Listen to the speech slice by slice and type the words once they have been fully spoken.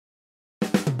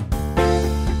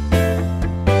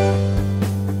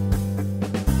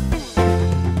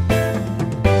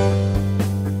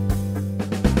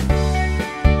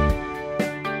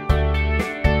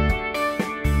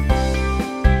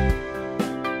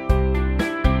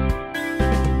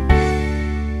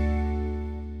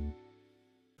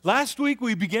Last week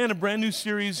we began a brand new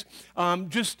series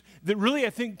just that really I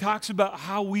think talks about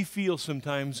how we feel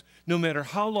sometimes, no matter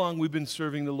how long we've been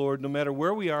serving the Lord, no matter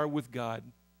where we are with God.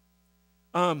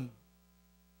 When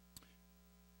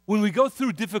we go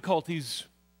through difficulties,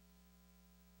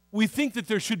 we think that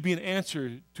there should be an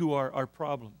answer to our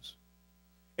problems.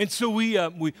 And so we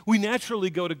naturally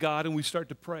go to God and we start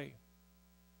to pray.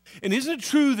 And isn't it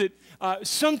true that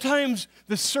sometimes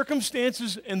the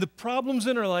circumstances and the problems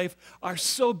in our life are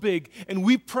so big, and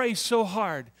we pray so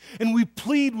hard, and we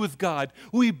plead with God,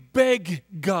 we beg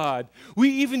God, we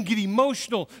even get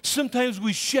emotional, sometimes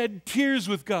we shed tears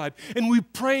with God, and we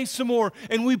pray some more,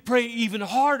 and we pray even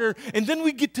harder, and then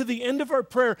we get to the end of our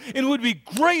prayer, and it would be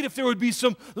great if there would be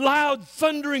some loud,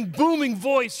 thundering, booming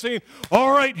voice saying,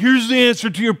 all right, here's the answer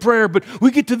to your prayer, but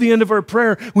we get to the end of our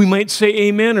prayer, we might say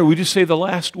amen, or we just say the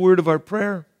last word of our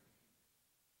prayer.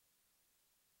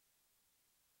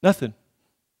 Nothing.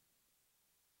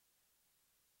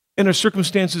 And our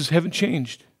circumstances haven't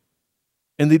changed.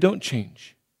 And they don't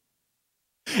change.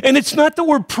 And it's not that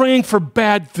we're praying for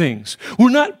bad things.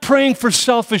 We're not praying for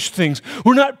selfish things.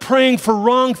 We're not praying for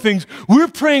wrong things. We're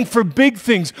praying for big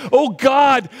things. Oh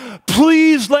God,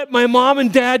 please let my mom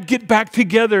and dad get back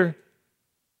together.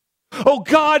 Oh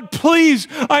God, please,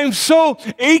 I'm so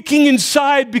aching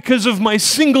inside because of my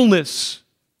singleness.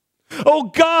 Oh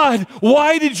God,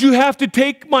 why did you have to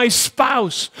take my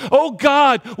spouse? Oh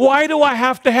God, why do I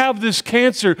have to have this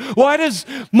cancer? Why does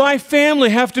my family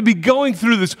have to be going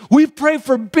through this? We pray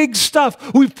for big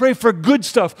stuff. We pray for good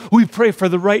stuff. We pray for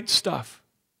the right stuff.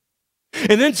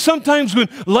 And then sometimes when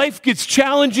life gets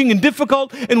challenging and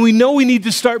difficult and we know we need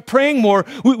to start praying more,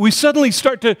 we suddenly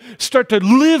start to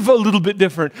live a little bit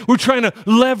different. We're trying to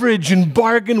leverage and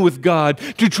bargain with God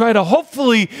to try to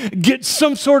hopefully get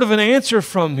some sort of an answer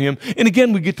from Him. And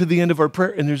again, we get to the end of our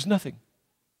prayer and there's nothing.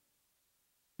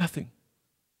 Nothing.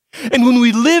 And when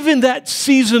we live in that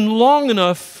season long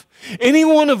enough, any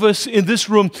one of us in this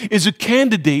room is a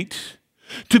candidate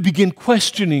to begin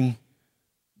questioning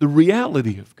the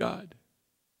reality of God.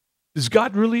 Does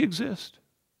God really exist?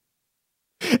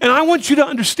 And I want you to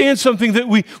understand something that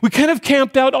we kind of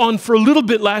camped out on for a little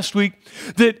bit last week,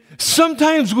 that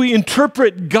sometimes we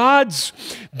interpret God's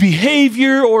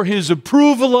behavior or His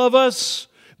approval of us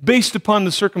based upon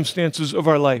the circumstances of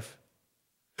our life.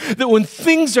 That when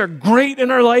things are great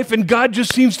in our life and God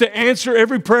just seems to answer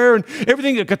every prayer and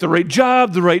everything, I've got the right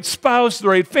job, the right spouse, the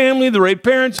right family, the right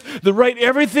parents, the right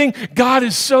everything, God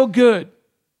is so good.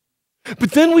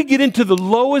 But then we get into the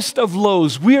lowest of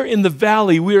lows. We are in the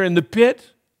valley. We are in the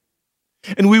pit.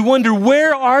 And we wonder,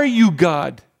 where are you,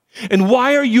 God? And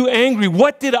why are you angry?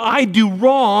 What did I do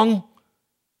wrong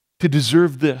to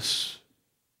deserve this?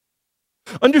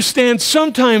 Understand,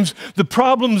 sometimes the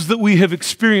problems that we have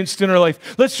experienced in our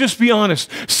life, let's just be honest,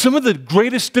 some of the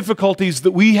greatest difficulties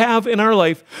that we have in our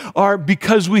life are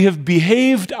because we have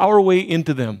behaved our way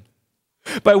into them.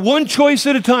 By one choice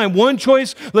at a time, one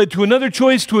choice led to another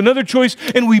choice,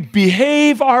 and we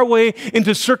behave our way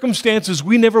into circumstances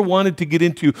we never wanted to get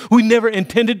into. We never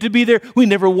intended to be there. We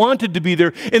never wanted to be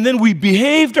there. And then we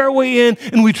behaved our way in,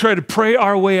 and we try to pray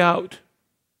our way out.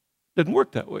 It doesn't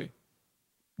work that way.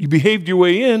 You behaved your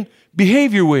way in,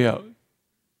 behave your way out.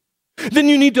 Then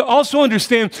you need to also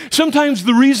understand, sometimes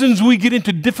the reasons we get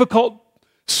into difficult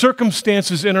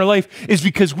circumstances in our life is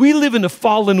because we live in a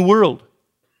fallen world.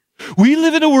 We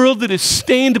live in a world that is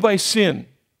stained by sin.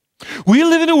 We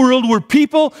live in a world where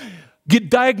people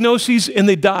get diagnoses and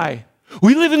they die.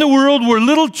 We live in a world where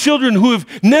little children who have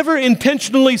never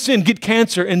intentionally sinned get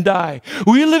cancer and die.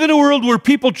 We live in a world where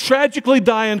people tragically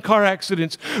die in car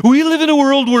accidents. We live in a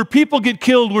world where people get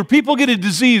killed, where people get a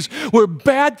disease, where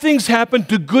bad things happen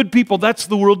to good people. That's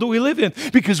the world that we live in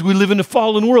because we live in a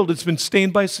fallen world. It's been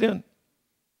stained by sin.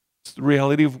 It's the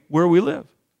reality of where we live.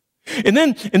 And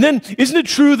then, isn't it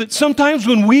true that sometimes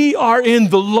when we are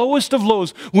in the lowest of lows,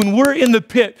 when we're in the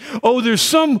pit, there's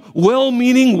some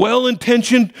well-meaning,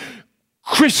 well-intentioned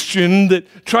Christian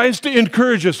that tries to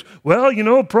encourage us. Well, you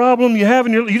know, a problem you have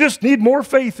you just need more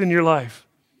faith in your life.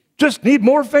 Just need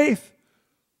more faith.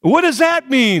 What does that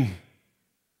mean?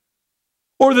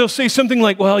 Or they'll say something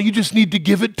like, well, you just need to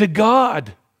give it to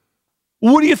God.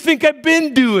 What do you think I've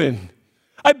been doing?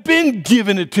 I've been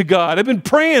giving it to God. I've been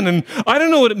praying, and I don't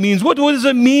know what it means. What does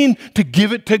it mean to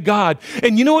give it to God?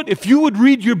 And you know what? If you would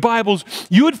read your Bibles,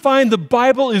 you would find the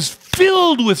Bible is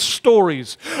filled with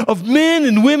stories of men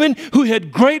and women who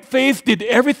had great faith, did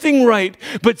everything right,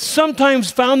 but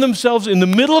sometimes found themselves in the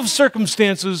middle of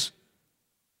circumstances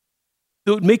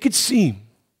that would make it seem,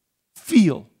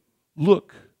 feel,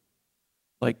 look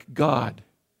like God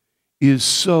is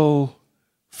so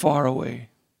far away.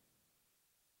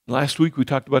 Last week we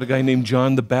talked about a guy named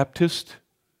John the Baptist.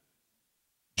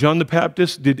 John the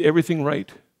Baptist did everything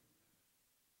right.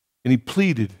 And he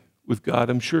pleaded with God,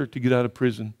 I'm sure, to get out of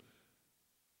prison.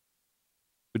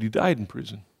 But he died in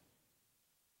prison.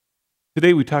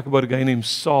 Today we talk about a guy named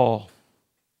Saul.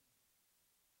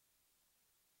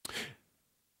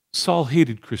 Saul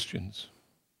hated Christians,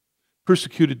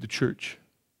 persecuted the church.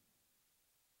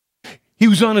 He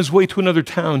was on his way to another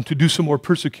town to do some more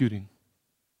persecuting.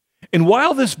 And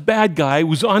while this bad guy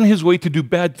was on his way to do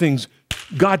bad things,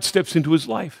 God steps into his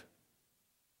life.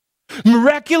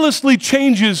 Miraculously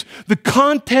changes the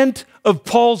content of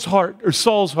Paul's heart, or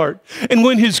Saul's heart. And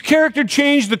when his character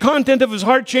changed, the content of his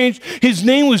heart changed, his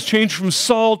name was changed from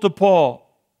Saul to Paul.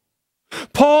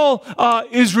 Paul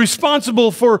is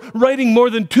responsible for writing more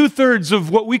than 2/3 of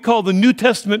what we call the New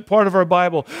Testament part of our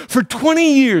Bible. For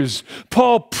 20 years,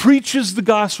 Paul preaches the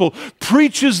gospel,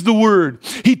 preaches the word.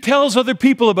 He tells other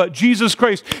people about Jesus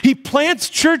Christ. He plants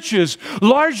churches.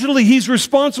 Largely, he's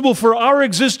responsible for our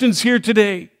existence here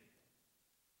today.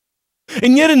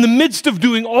 And yet in the midst of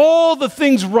doing all the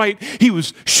things right, he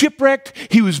was shipwrecked,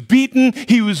 he was beaten,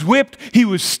 he was whipped, he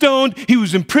was stoned, he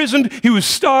was imprisoned, he was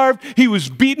starved, he was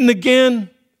beaten again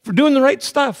for doing the right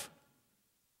stuff.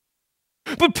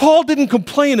 But Paul didn't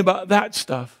complain about that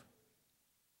stuff.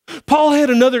 Paul had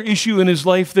another issue in his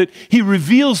life that he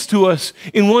reveals to us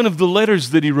in one of the letters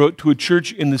that he wrote to a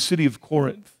church in the city of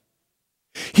Corinth.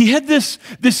 He had this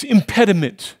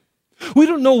impediment. We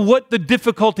don't know what the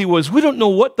difficulty was. We don't know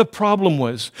what the problem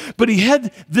was. But he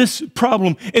had this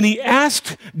problem, and he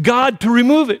asked God to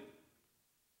remove it.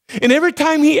 And every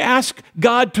time he asked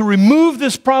God to remove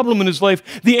this problem in his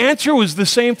life, the answer was the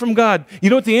same from God.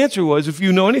 You know what the answer was? If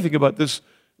you know anything about this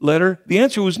letter, the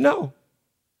answer was no.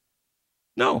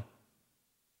 No.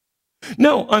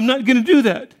 No, I'm not going to do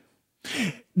that.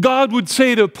 God would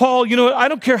say to Paul, you know, I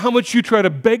don't care how much you try to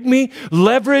beg me,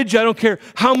 leverage, I don't care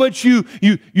how much you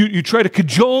try to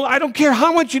cajole, I don't care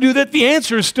how much you do that, the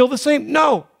answer is still the same,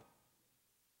 no.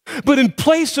 But in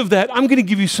place of that, I'm going to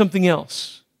give you something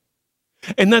else.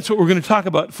 And that's what we're going to talk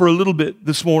about for a little bit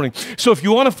this morning. So if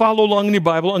you want to follow along in your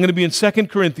Bible, I'm going to be in 2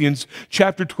 Corinthians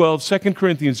chapter 12, 2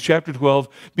 Corinthians chapter 12,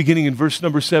 beginning in verse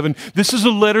number 7. This is a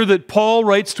letter that Paul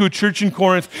writes to a church in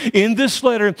Corinth. In this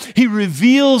letter, he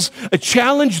reveals a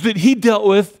challenge that he dealt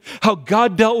with, how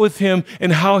God dealt with him,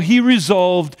 and how he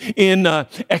resolved in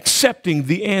accepting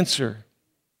the answer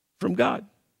from God.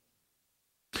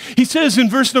 He says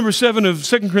in verse number 7 of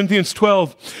 2 Corinthians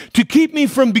 12, to keep me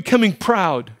from becoming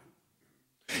proud.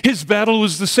 His battle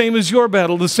was the same as your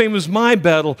battle, the same as my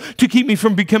battle, to keep me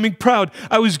from becoming proud.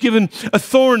 I was given a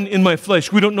thorn in my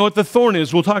flesh. We don't know what the thorn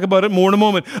is. We'll talk about it more in a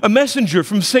moment. A messenger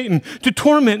from Satan to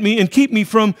torment me and keep me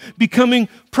from becoming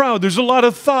proud. There's a lot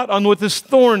of thought on what this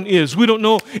thorn is. We don't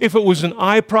know if it was an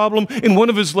eye problem. In one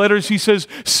of his letters, he says,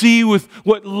 see with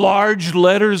what large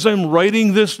letters I'm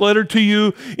writing this letter to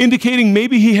you, indicating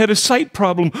maybe he had a sight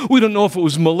problem. We don't know if it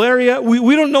was malaria.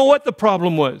 We don't know what the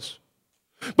problem was.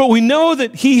 But we know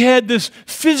that he had this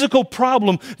physical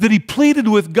problem that he pleaded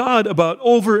with God about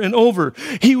over and over.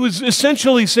 He was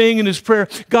essentially saying in his prayer,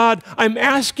 God, I'm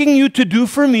asking you to do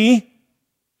for me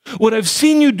what I've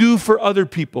seen you do for other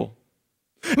people.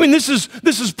 I mean, this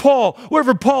is Paul.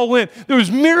 Wherever Paul went, there was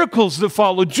miracles that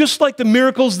followed, just like the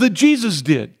miracles that Jesus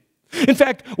did. In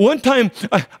fact, one time,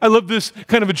 I love this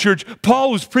kind of a church,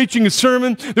 Paul was preaching a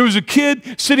sermon. There was a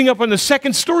kid sitting up on the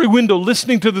second-story window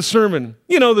listening to the sermon.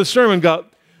 You know, the sermon got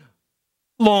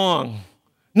long,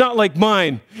 not like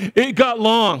mine. It got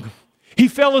long. He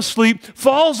fell asleep,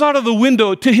 falls out of the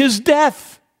window to his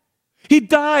death. He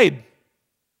died.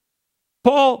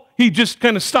 Paul, he just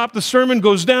kind of stopped the sermon,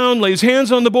 goes down, lays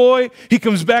hands on the boy. He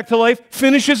comes back to life,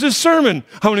 finishes his sermon.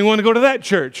 How many want to go to that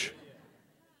church?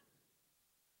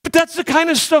 But that's the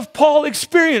kind of stuff Paul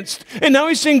experienced. And now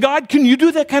he's saying, God, can you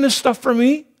do that kind of stuff for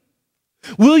me?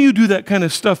 Will you do that kind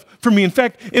of stuff for me? In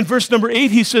fact, in verse number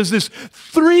 8, he says this,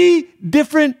 3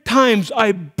 different times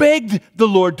I begged the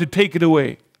Lord to take it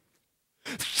away.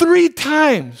 3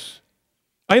 times.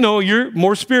 I know you're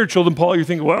more spiritual than Paul. You're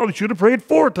thinking, well, he should have prayed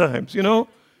 4 times, you know.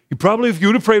 He probably, if you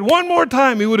would have prayed one more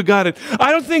time, he would have got it.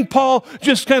 I don't think Paul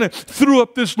just kind of threw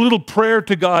up this little prayer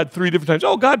to God 3 different times.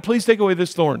 Oh, God, please take away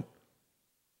this thorn.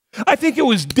 I think it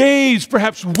was days,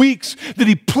 perhaps weeks, that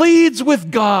he pleads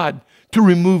with God to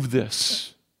remove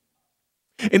this.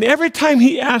 And every time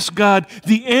he asked God,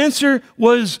 the answer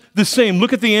was the same.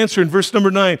 Look at the answer in verse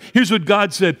number 9. Here's what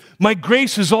God said, my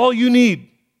grace is all you need.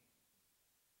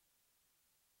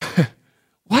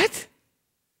 What?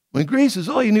 My grace is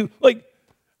all you need. Like,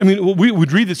 I mean, we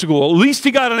would read this and go, well, at least he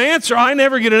got an answer. I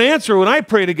never get an answer when I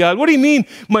pray to God. What do you mean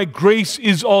my grace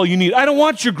is all you need? I don't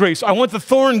want your grace. I want the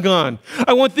thorn gone.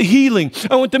 I want the healing.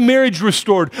 I want the marriage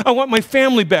restored. I want my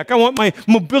family back. I want my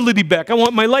mobility back. I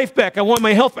want my life back. I want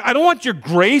my health back. I don't want your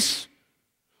grace.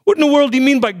 What in the world do you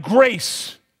mean by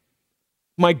grace?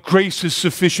 My grace is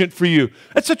sufficient for you.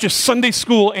 That's such a Sunday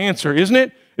school answer, isn't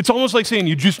it? It's almost like saying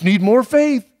you just need more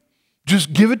faith.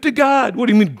 Just give it to God. What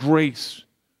do you mean grace?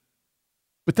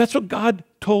 But that's what God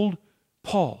told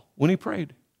Paul when he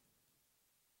prayed.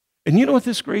 And you know what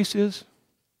this grace is?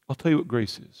 I'll tell you what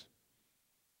grace is.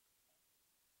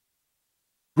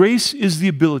 Grace is the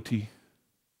ability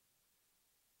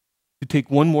to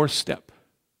take one more step,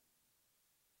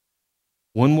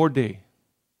 one more day,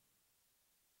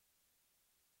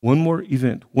 one more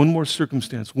event, one more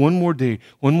circumstance, one more day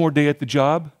at the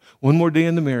job, one more day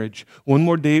in the marriage, one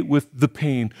more day with the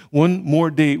pain, one more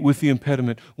day with the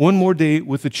impediment, one more day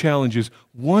with the challenges,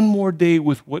 one more day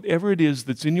with whatever it is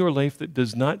that's in your life that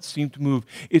does not seem to move.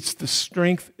 It's the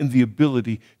strength and the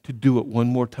ability to do it one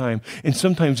more time. And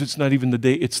sometimes it's not even the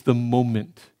day, it's the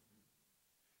moment.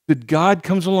 That God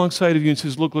comes alongside of you and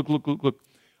says, look.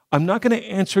 I'm not going to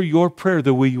answer your prayer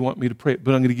the way you want me to pray it,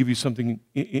 but I'm going to give you something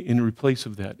in replace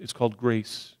of that. It's called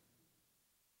grace.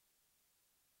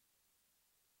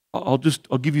 I'll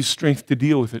give you strength to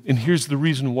deal with it. And here's the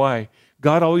reason why.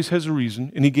 God always has a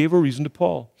reason, and he gave a reason to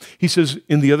Paul. He says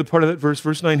in the other part of that verse,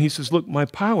 verse 9, he says, look, my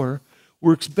power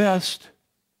works best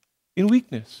in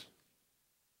weakness.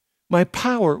 My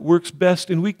power works best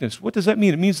in weakness. What does that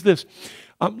mean? It means this.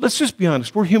 Let's just be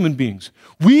honest. We're human beings.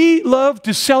 We love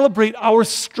to celebrate our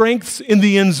strengths in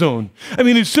the end zone. I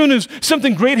mean, as soon as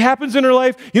something great happens in our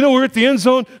life, we're at the end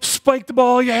zone, spike the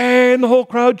ball, yay, and the whole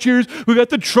crowd cheers. We got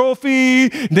the trophy,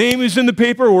 name is in the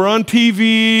paper, we're on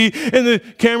TV, and the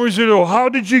cameras are, oh, how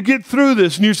did you get through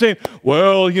this? And you're saying,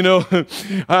 well,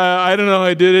 I don't know how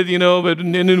I did it, but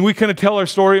and then we kind of tell our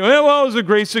story. Well, it was the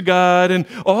grace of God, and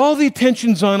all the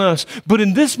attention's on us. But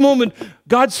in this moment,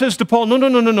 God says to Paul,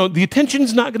 no. The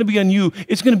attention's not going to be on you.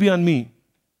 It's going to be on me.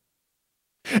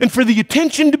 And for the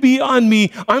attention to be on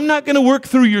me, I'm not going to work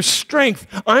through your strength.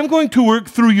 I'm going to work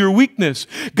through your weakness.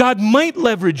 God might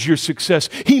leverage your success.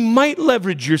 He might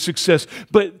leverage your success.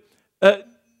 But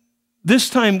this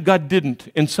time, God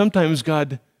didn't. And sometimes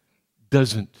God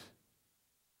doesn't.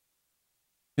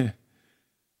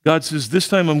 God says, this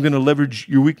time I'm going to leverage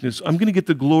your weakness. I'm going to get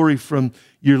the glory from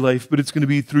your life, but it's going to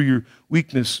be through your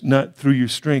weakness, not through your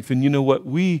strength. And you know what?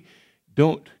 We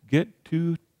don't get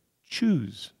to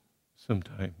choose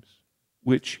sometimes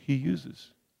which he uses.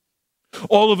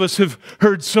 All of us have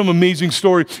heard some amazing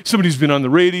story. Somebody's been on the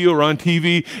radio or on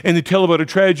TV, and they tell about a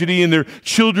tragedy, and their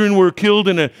children were killed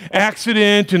in an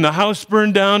accident, and the house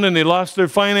burned down, and they lost their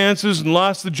finances and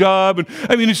lost the job. And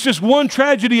I mean, it's just one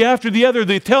tragedy after the other.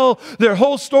 They tell their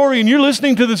whole story, and you're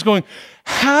listening to this going,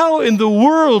 how in the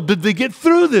world did they get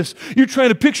through this? You're trying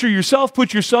to picture yourself,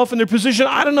 put yourself in their position.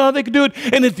 I don't know how they could do it.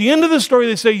 And at the end of the story,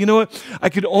 they say, you know what? I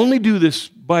could only do this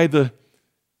by the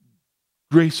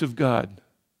grace of God.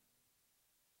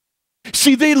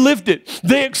 See, they lived it.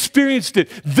 They experienced it.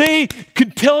 They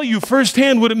could tell you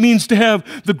firsthand what it means to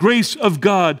have the grace of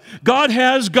God. God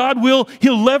will.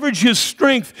 He'll leverage his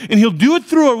strength, and he'll do it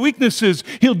through our weaknesses.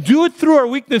 He'll do it through our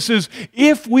weaknesses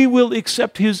if we will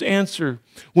accept his answer.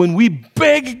 When we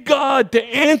beg God to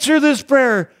answer this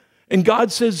prayer, and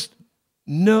God says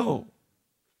no.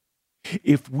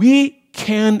 If we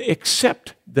can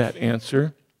accept that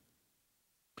answer,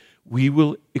 we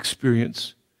will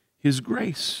experience his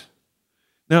grace.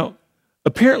 Now,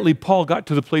 apparently Paul got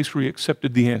to the place where he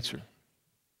accepted the answer,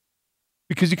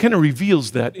 because he kind of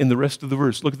reveals that in the rest of the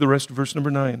verse. Look at the rest of verse number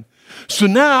 9. So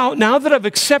now that I've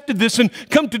accepted this and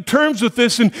come to terms with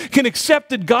this and can accept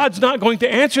that God's not going to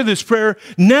answer this prayer,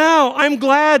 now I'm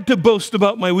glad to boast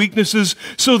about my weaknesses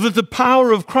so that the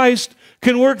power of Christ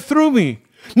can work through me.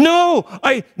 No,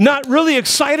 I'm not really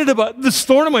excited about this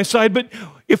thorn on my side, but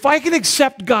if I can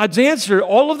accept God's answer,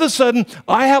 all of a sudden,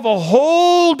 I have a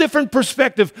whole different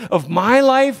perspective of my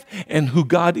life and who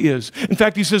God is. In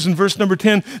fact, he says in verse number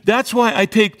 10, that's why I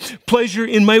take pleasure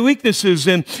in my weaknesses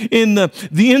and in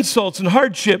the insults and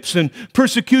hardships and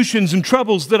persecutions and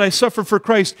troubles that I suffer for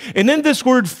Christ. And then this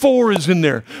word for is in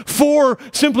there. For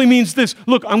simply means this.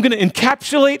 Look, I'm going to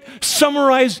encapsulate,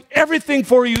 summarize everything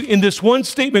for you in this one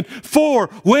statement. For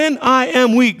when I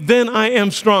am weak, then I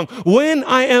am strong. When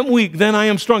I am weak, then I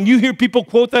am strong. You hear people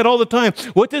quote that all the time.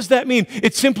 What does that mean?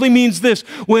 It simply means this.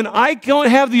 When I don't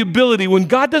have the ability, when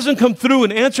God doesn't come through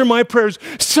and answer my prayers,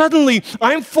 suddenly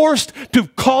I'm forced to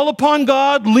call upon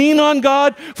God, lean on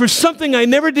God for something I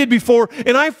never did before,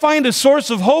 and I find a source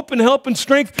of hope and help and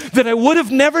strength that I would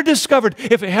have never discovered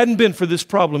if it hadn't been for this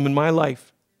problem in my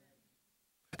life.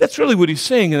 That's really what he's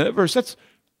saying in that verse. That's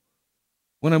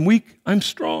when I'm weak, I'm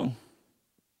strong.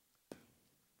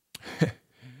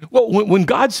 Well, when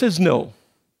God says no,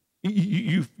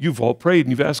 you've all prayed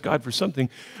and you've asked God for something.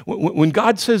 When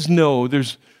God says no,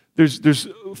 there's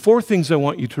 4 things I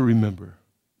want you to remember.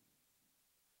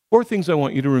 4 things I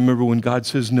want you to remember when God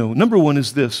says no. Number 1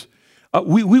 is this.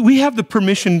 We have the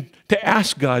permission to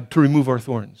ask God to remove our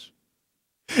thorns.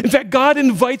 In fact, God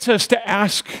invites us to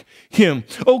ask him,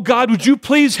 oh God, would you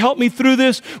please help me through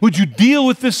this? Would you deal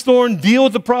with this thorn, deal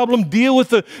with the problem, deal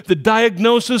with the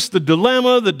diagnosis, the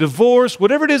dilemma, the divorce,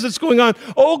 whatever it is that's going on.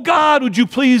 Oh God, would you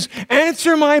please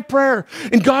answer my prayer?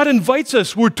 And God invites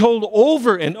us, we're told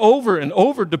over and over and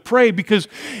over to pray, because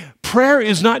prayer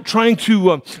is not trying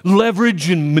to leverage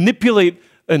and manipulate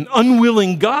an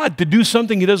unwilling God to do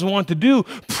something he doesn't want to do.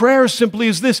 Prayer simply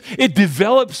is this. It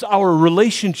develops our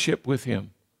relationship with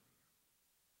him.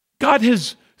 God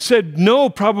has said no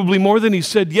probably more than he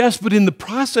said yes, but in the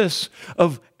process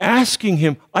of asking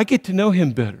him, I get to know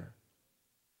him better.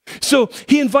 So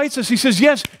he invites us. He says,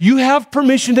 yes, you have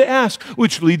permission to ask,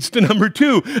 which leads to number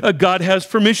 2. God has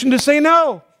permission to say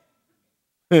no.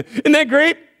 Isn't that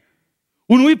great?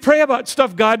 When we pray about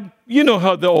stuff, God, you know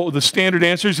how the standard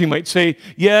answers, he might say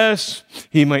yes,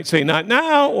 he might say not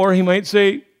now, or he might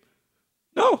say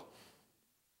no.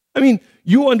 I mean,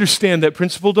 you understand that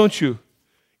principle, don't you?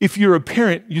 If you're a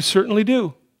parent, you certainly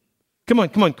do. Come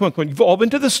on. You've all been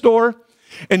to the store,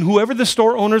 and whoever the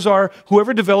store owners are,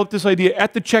 whoever developed this idea,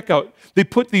 at the checkout, they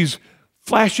put these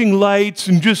flashing lights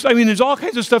and there's all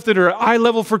kinds of stuff that are eye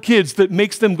level for kids that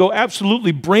makes them go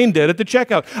absolutely brain dead at the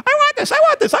checkout. I want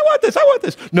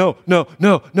this. No.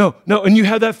 And you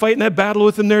have that fight and that battle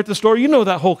with them there at the store. You know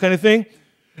that whole kind of thing.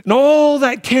 And all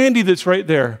that candy that's right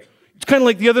there. It's kind of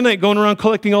like the other night going around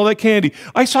collecting all that candy.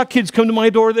 I saw kids come to my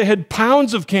door that had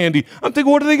pounds of candy. I'm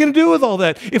thinking, what are they going to do with all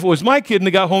that? If it was my kid and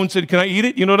they got home and said, can I eat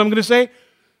it? You know what I'm going to say?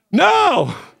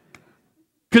 No.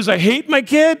 Because I hate my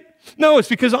kid? No, it's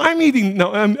because I'm eating.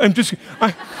 No,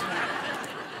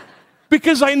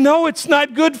 because I know it's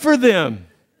not good for them.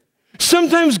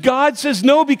 Sometimes God says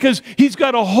no because he's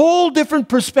got a whole different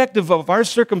perspective of our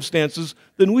circumstances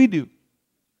than we do.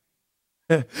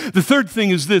 The third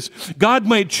thing is this. God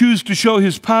might choose to show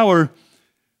his power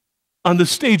on the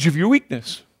stage of your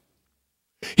weakness.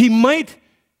 He might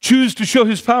choose to show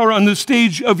his power on the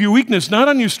stage of your weakness, not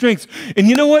on your strength. And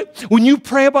you know what? When you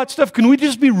pray about stuff, can we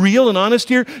just be real and honest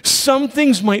here? Some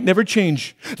things might never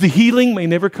change. The healing may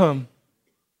never come.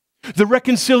 The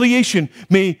reconciliation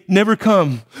may never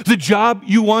come. The job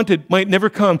you wanted might never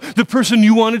come. The person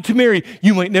you wanted to marry,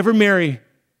 you might never marry.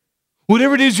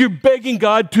 Whatever it is you're begging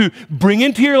God to bring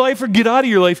into your life or get out of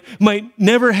your life might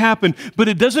never happen. But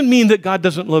it doesn't mean that God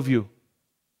doesn't love you.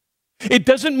 It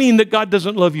doesn't mean that God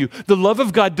doesn't love you. The love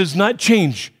of God does not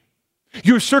change.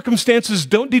 Your circumstances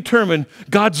don't determine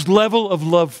God's level of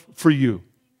love for you.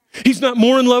 He's not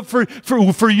more in love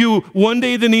for you one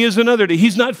day than he is another day.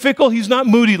 He's not fickle. He's not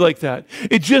moody like that.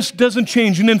 It just doesn't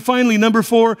change. And then finally, number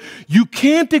 4, you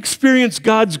can't experience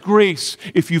God's grace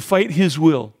if you fight his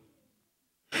will.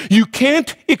 You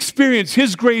can't experience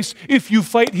his grace if you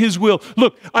fight his will.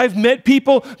 Look, I've met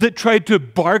people that tried to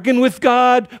bargain with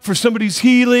God for somebody's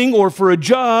healing or for a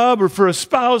job or for a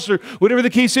spouse or whatever the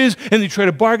case is, and they try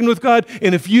to bargain with God,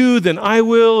 and if you, then I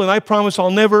will, and I promise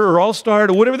I'll never, or I'll start,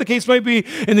 or whatever the case might be,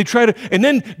 and they try to, and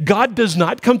then God does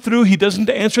not come through. He doesn't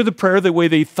answer the prayer the way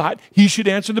they thought he should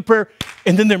answer the prayer,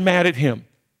 and then they're mad at him.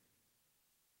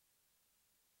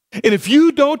 And if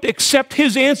you don't accept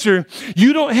his answer,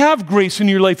 you don't have grace in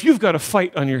your life. You've got a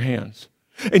fight on your hands.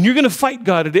 And you're going to fight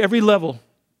God at every level.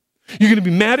 You're going to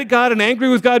be mad at God and angry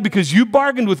with God because you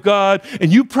bargained with God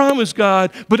and you promised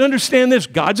God. But understand this,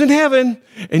 God's in heaven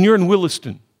and you're in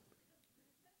Williston.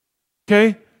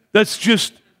 Okay? That's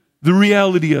just the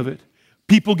reality of it.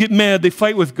 People get mad, they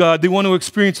fight with God, they want to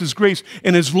experience his grace.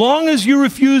 And as long as you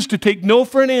refuse to take no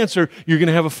for an answer, you're going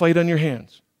to have a fight on your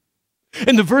hands.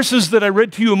 In the verses that I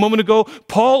read to you a moment ago,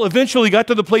 Paul eventually got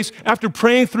to the place after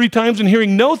praying 3 times and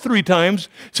hearing no 3 times,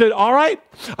 said, all right,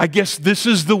 I guess this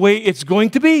is the way it's going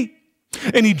to be.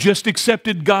 And he just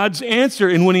accepted God's answer.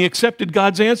 And when he accepted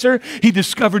God's answer, he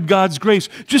discovered God's grace.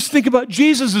 Just think about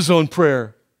Jesus' own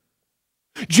prayer.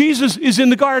 Jesus is in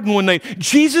the garden one night.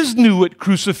 Jesus knew what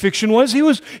crucifixion was. He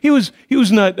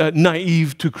was not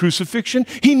naive to crucifixion.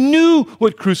 He knew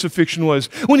what crucifixion was.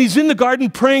 When he's in the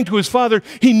garden praying to his Father,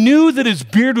 he knew that his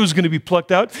beard was going to be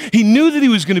plucked out. He knew that he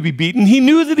was going to be beaten. He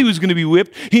knew that he was going to be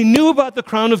whipped. He knew about the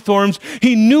crown of thorns.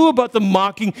 He knew about the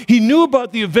mocking. He knew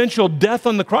about the eventual death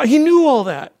on the cross. He knew all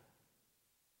that.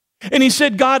 And he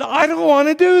said, God, I don't want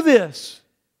to do this.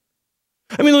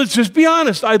 I mean, let's just be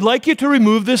honest. I'd like you to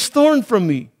remove this thorn from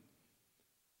me.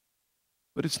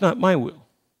 But it's not my will.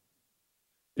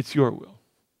 It's your will.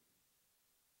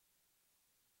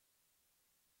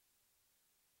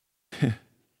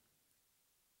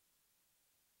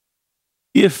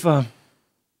 If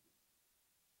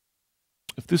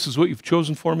this is what you've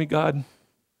chosen for me, God,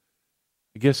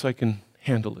 I guess I can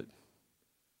handle it.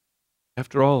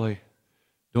 After all, I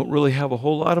don't really have a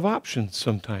whole lot of options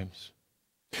sometimes.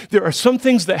 There are some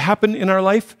things that happen in our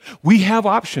life. We have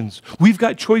options. We've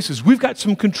got choices. We've got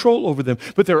some control over them.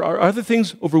 But there are other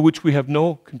things over which we have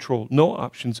no control, no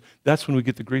options. That's when we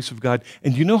get the grace of God.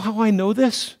 And you know how I know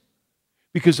this?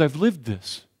 Because I've lived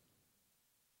this.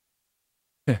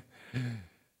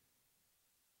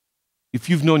 If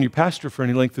you've known your pastor for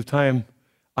any length of time,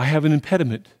 I have an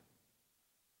impediment.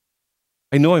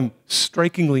 I know I'm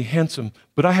strikingly handsome,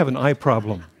 but I have an eye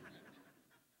problem.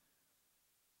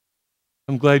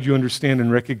 I'm glad you understand and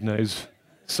recognize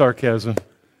sarcasm.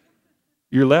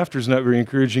 Your laughter's not very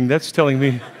encouraging. That's telling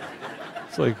me,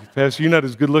 it's like, Pastor, you're not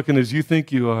as good looking as you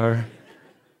think you are.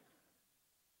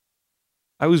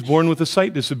 I was born with a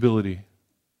sight disability.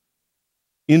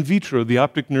 In vitro, the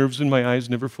optic nerves in my eyes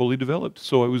never fully developed,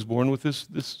 so I was born with this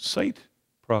sight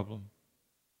problem.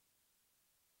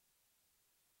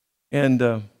 And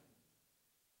do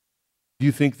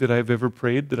you think that I've ever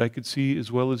prayed that I could see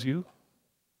as well as you?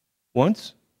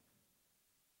 Once?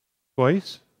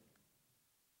 Twice?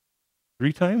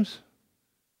 3 times?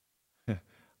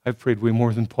 I've prayed way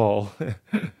more than Paul.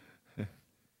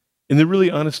 And there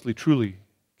really, honestly, truly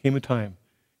came a time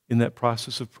in that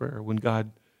process of prayer when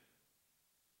God,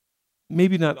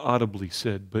 maybe not audibly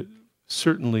said, but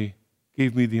certainly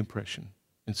gave me the impression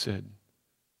and said,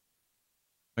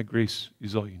 my grace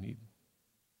is all you need.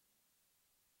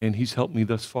 And He's helped me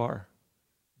thus far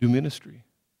do ministry.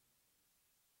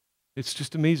 It's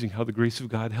just amazing how the grace of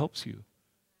God helps you.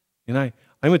 And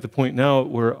I'm at the point now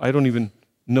where I don't even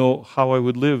know how I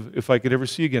would live if I could ever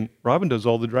see again. Robin does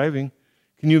all the driving.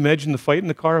 Can you imagine the fight in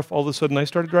the car if all of a sudden I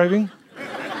started driving?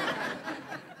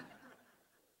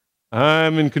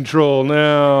 I'm in control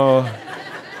now.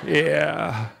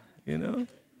 Yeah, you know.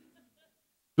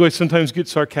 Do I sometimes get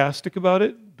sarcastic about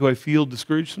it? Do I feel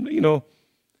discouraged? You know,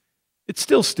 it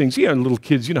still stings. Yeah, and little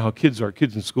kids, you know how kids are.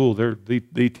 Kids in school,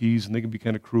 they tease and they can be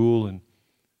kind of cruel. And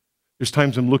there's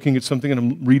times I'm looking at something and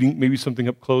I'm reading maybe something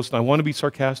up close and I want to be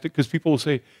sarcastic because people will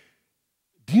say,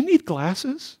 do you need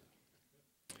glasses?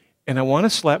 And I want to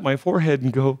slap my forehead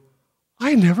and go,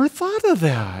 I never thought of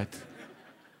that.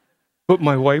 But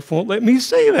my wife won't let me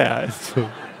say that. So,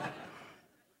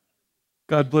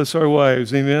 God bless our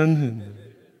wives, amen?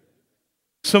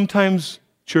 Sometimes,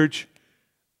 church,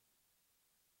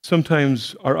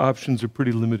 sometimes our options are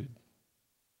pretty limited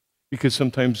because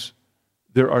sometimes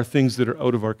there are things that are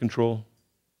out of our control.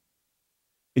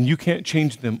 And you can't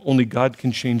change them. Only God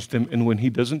can change them. And when He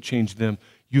doesn't change them,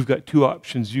 you've got 2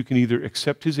 options. You can either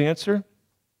accept His answer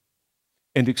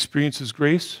and experience His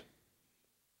grace,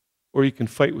 or you can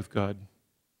fight with God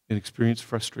and experience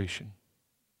frustration.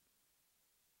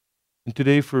 And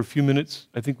today, for a few minutes,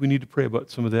 I think we need to pray about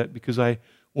some of that because I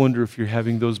wonder if you're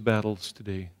having those battles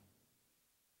today.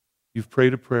 You've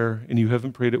prayed a prayer, and you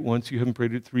haven't prayed it once, you haven't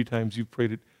prayed it 3 times, you've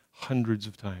prayed it hundreds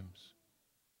of times.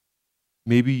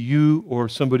 Maybe you or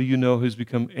somebody you know has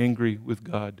become angry with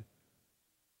God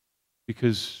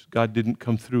because God didn't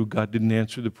come through, God didn't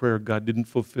answer the prayer, God didn't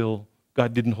fulfill,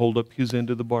 God didn't hold up His end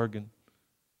of the bargain.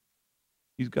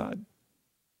 He's God.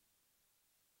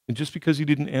 And just because He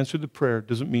didn't answer the prayer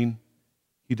doesn't mean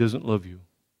He doesn't love you.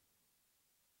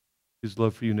 His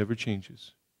love for you never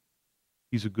changes.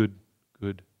 He's a good,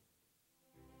 good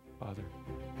Father.